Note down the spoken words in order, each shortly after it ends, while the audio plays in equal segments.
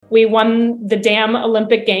We won the damn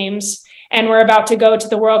Olympic Games, and we're about to go to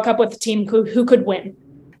the World Cup with a team who could win.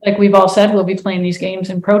 Like we've all said, we'll be playing these games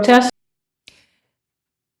in protest.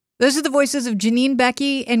 Those are the voices of Janine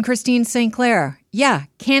Beckie and Christine St. Clair. Yeah,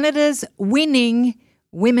 Canada's winning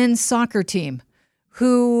women's soccer team,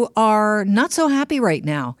 who are not so happy right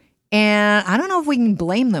now. And I don't know if we can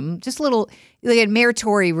blame them. Just a little, like, Mayor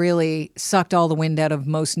Tory really sucked all the wind out of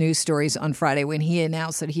most news stories on Friday when he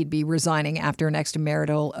announced that he'd be resigning after an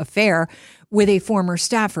extramarital affair with a former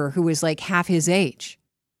staffer who was like half his age.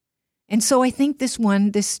 And so I think this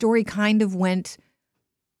story kind of went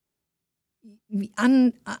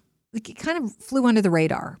it kind of flew under the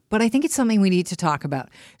radar, but I think it's something we need to talk about.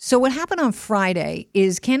 So what happened on Friday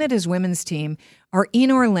is Canada's women's team are in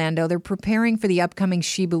Orlando. They're preparing for the upcoming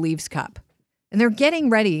She Believes Cup, and they're getting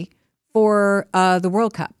ready for the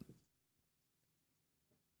World Cup.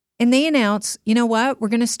 And they announce, you know what? We're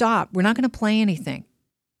going to stop. We're not going to play anything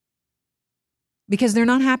because they're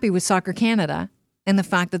not happy with Soccer Canada and the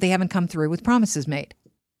fact that they haven't come through with promises made.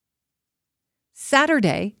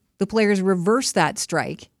 Saturday, the players reversed that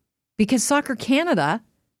strike because Soccer Canada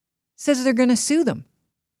says they're going to sue them.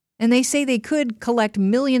 And they say they could collect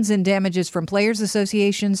millions in damages from players'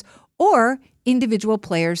 associations or individual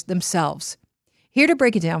players themselves. Here to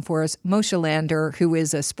break it down for us, Moshe Lander, who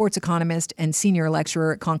is a sports economist and senior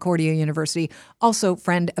lecturer at Concordia University, also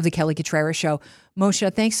friend of the Kelly Cutrara Show.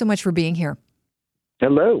 Moshe, thanks so much for being here.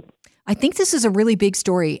 Hello. I think this is a really big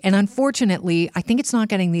story. And unfortunately, I think it's not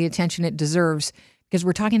getting the attention it deserves because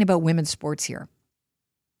we're talking about women's sports here.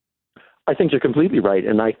 I think you're completely right.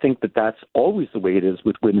 And I think that that's always the way it is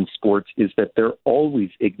with women's sports, is that they're always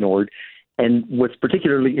ignored. And what's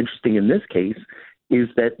particularly interesting in this case is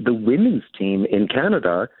that the women's team in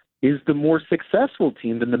Canada is the more successful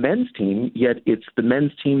team than the men's team, yet it's the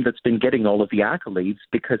men's team that's been getting all of the accolades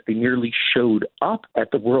because they merely showed up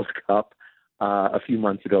at the World Cup a few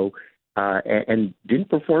months ago and didn't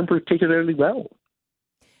perform particularly well.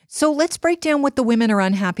 So let's break down what the women are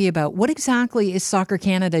unhappy about. What exactly is Soccer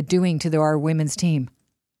Canada doing to our women's team?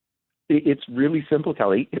 It's really simple,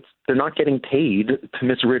 Kelly. They're not getting paid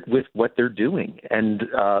commensurate with what they're doing. And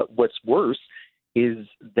what's worse is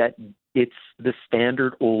that it's the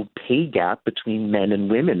standard old pay gap between men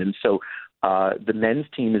and women. And so the men's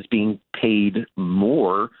team is being paid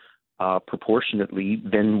more proportionately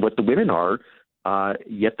than what the women are.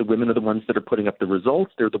 Yet the women are the ones that are putting up the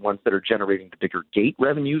results. They're the ones that are generating the bigger gate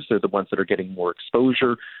revenues. They're the ones that are getting more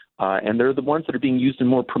exposure. And they're the ones that are being used in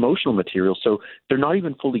more promotional material. So they're not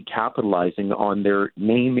even fully capitalizing on their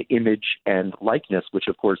name, image, and likeness, which,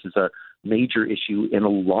 of course, is a major issue in a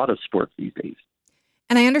lot of sports these days.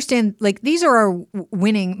 And I understand, like, these are our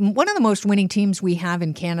one of the most winning teams we have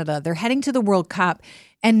in Canada. They're heading to the World Cup.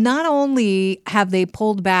 And not only have they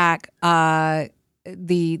pulled back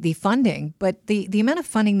the funding, but the amount of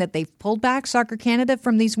funding that they've pulled back, Soccer Canada,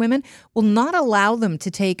 from these women will not allow them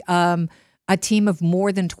to take a team of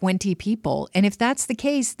more than 20 people. And if that's the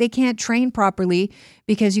case, they can't train properly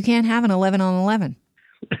because you can't have an 11-on-11.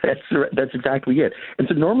 That's exactly it. And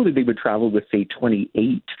so normally they would travel with, say,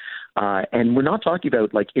 28. And we're not talking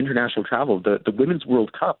about like international travel. The Women's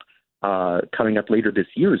World Cup coming up later this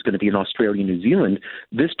year is going to be in Australia, New Zealand.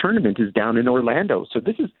 This tournament is down in Orlando. So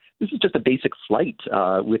this is just a basic flight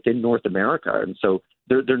within North America. And so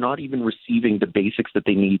they're not even receiving the basics that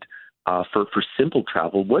they need for simple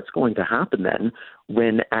travel. What's going to happen then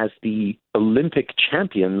when, as the Olympic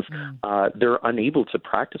champions, they're unable to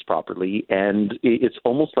practice properly? And it's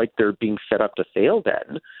almost like they're being set up to fail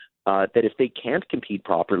then. That if they can't compete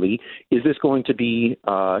properly, is this going to be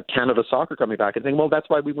Canada Soccer coming back and saying, well, that's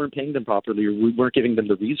why we weren't paying them properly or we weren't giving them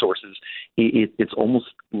the resources? It's almost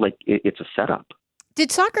like it's a setup. Did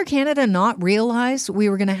Soccer Canada not realize we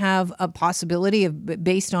were going to have a possibility of,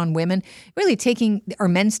 based on women, really taking our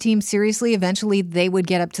men's team seriously? Eventually, they would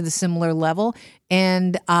get up to the similar level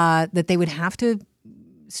and that they would have to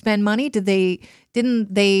spend money?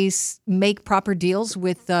 Didn't they make proper deals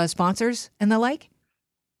with sponsors and the like?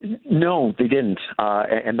 No, they didn't.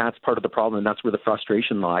 And that's part of the problem, and that's where the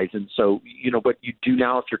frustration lies. And so, what you do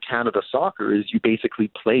now if you're Canada Soccer is you basically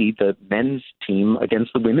play the men's team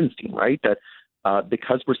against the women's team, right? That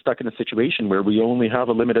because we're stuck in a situation where we only have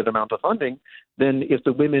a limited amount of funding, then if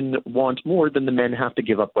the women want more, then the men have to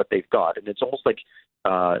give up what they've got. And it's almost like,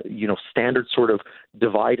 standard sort of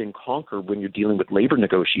divide and conquer when you're dealing with labor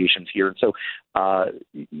negotiations here. And so,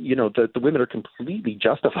 the women are completely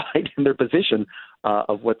justified in their position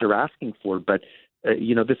of what they're asking for. But,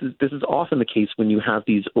 this is often the case when you have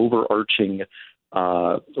these overarching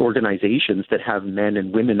organizations that have men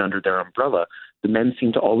and women under their umbrella. the men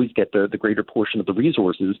seem to always get the greater portion of the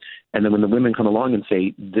resources. And then when the women come along and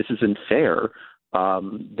say, this isn't fair,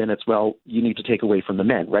 then it's, well, you need to take away from the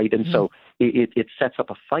men, right? And so it sets up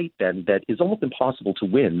a fight then that is almost impossible to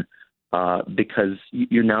win because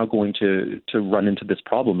you're now going to run into this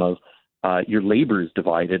problem of your labor is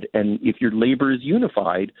divided. And if your labor is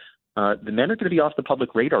unified, the men are going to be off the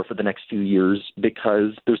public radar for the next few years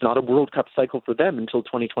because there's not a World Cup cycle for them until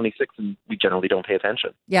 2026, and we generally don't pay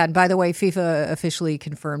attention. Yeah, and by the way, FIFA officially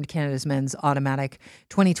confirmed Canada's men's automatic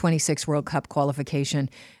 2026 World Cup qualification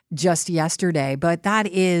just yesterday. But that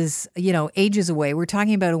is, ages away. We're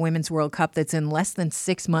talking about a Women's World Cup that's in less than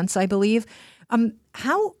 6 months, I believe.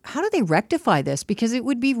 How do they rectify this? Because it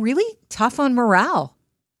would be really tough on morale.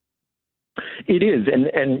 It is. And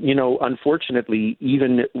unfortunately,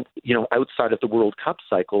 even, outside of the World Cup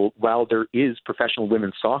cycle, while there is professional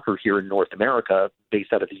women's soccer here in North America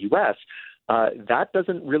based out of the U.S., that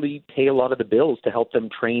doesn't really pay a lot of the bills to help them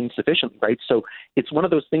train sufficiently, right? So it's one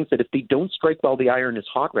of those things that if they don't strike while the iron is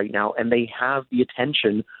hot right now and they have the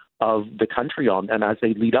attention of the country on them as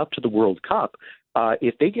they lead up to the World Cup,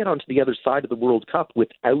 if they get onto the other side of the World Cup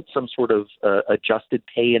without some sort of adjusted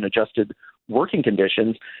pay and adjusted working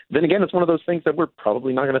conditions, then again, it's one of those things that we're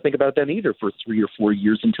probably not going to think about them either for 3 or 4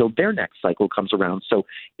 years until their next cycle comes around. So,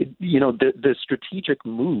 the strategic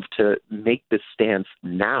move to make this stance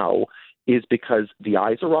now is because the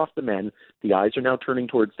eyes are off the men, the eyes are now turning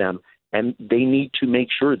towards them, and they need to make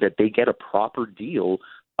sure that they get a proper deal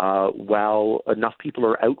while enough people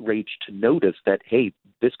are outraged to notice that, hey,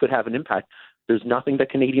 this could have an impact. There's nothing that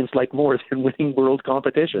Canadians like more than winning world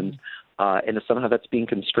competitions. And if somehow that's being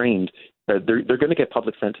constrained, they're going to get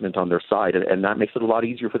public sentiment on their side. And that makes it a lot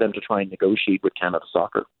easier for them to try and negotiate with Canada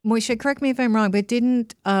Soccer. Moishe, correct me if I'm wrong, but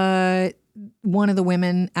didn't one of the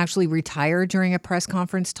women actually retire during a press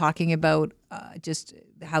conference talking about just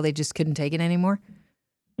how they just couldn't take it anymore?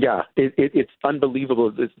 Yeah, it's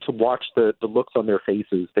unbelievable to watch the looks on their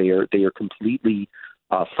faces. They are completely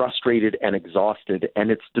frustrated and exhausted,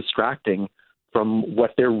 and it's distracting from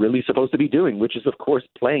what they're really supposed to be doing, which is, of course,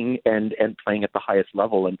 playing and playing at the highest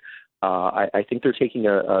level. And I think they're taking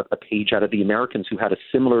a page out of the Americans who had a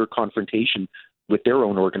similar confrontation with their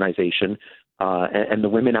own organization. And the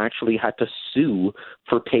women actually had to sue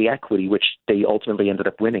for pay equity, which they ultimately ended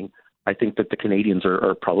up winning. I think that the Canadians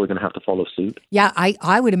are probably going to have to follow suit. Yeah,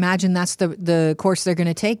 I would imagine that's the course they're going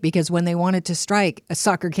to take, because when they wanted to strike,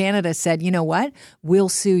 Soccer Canada said, you know what, we'll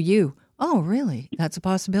sue you. Oh, really? That's a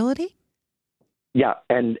possibility? Yeah,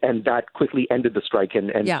 and that quickly ended the strike,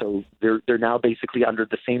 and so they're now basically under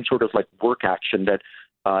the same sort of like work action that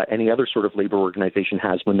any other sort of labor organization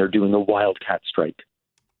has when they're doing a wildcat strike.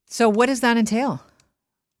 So what does that entail?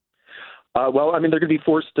 Well, I mean, they're going to be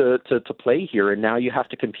forced to play here, and now you have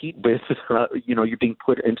to compete with, you're being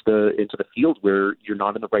put into the field where you're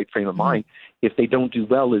not in the right frame of mind. If they don't do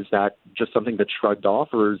well, is that just something that's shrugged off,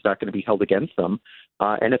 or is that going to be held against them?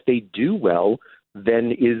 And if they do well,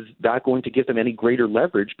 then is that going to give them any greater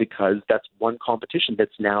leverage, because that's one competition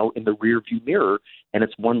that's now in the rear view mirror, and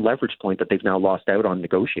it's one leverage point that they've now lost out on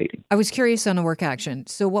negotiating. I was curious on a work action.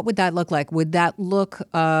 So what would that look like? Would that look,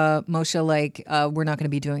 Moishe, like we're not going to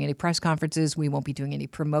be doing any press conferences, we won't be doing any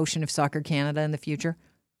promotion of Soccer Canada in the future?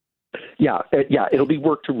 Yeah, it'll be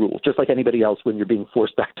work to rule, just like anybody else when you're being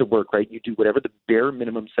forced back to work, right? You do whatever the bare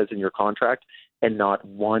minimum says in your contract and not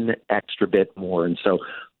one extra bit more. And so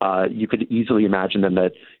you could easily imagine then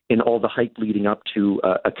that in all the hype leading up to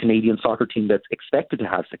a Canadian soccer team that's expected to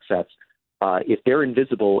have success, if they're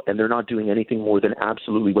invisible and they're not doing anything more than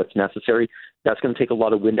absolutely what's necessary, that's going to take a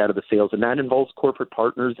lot of wind out of the sails. And that involves corporate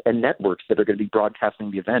partners and networks that are going to be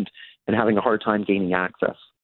broadcasting the event and having a hard time gaining access.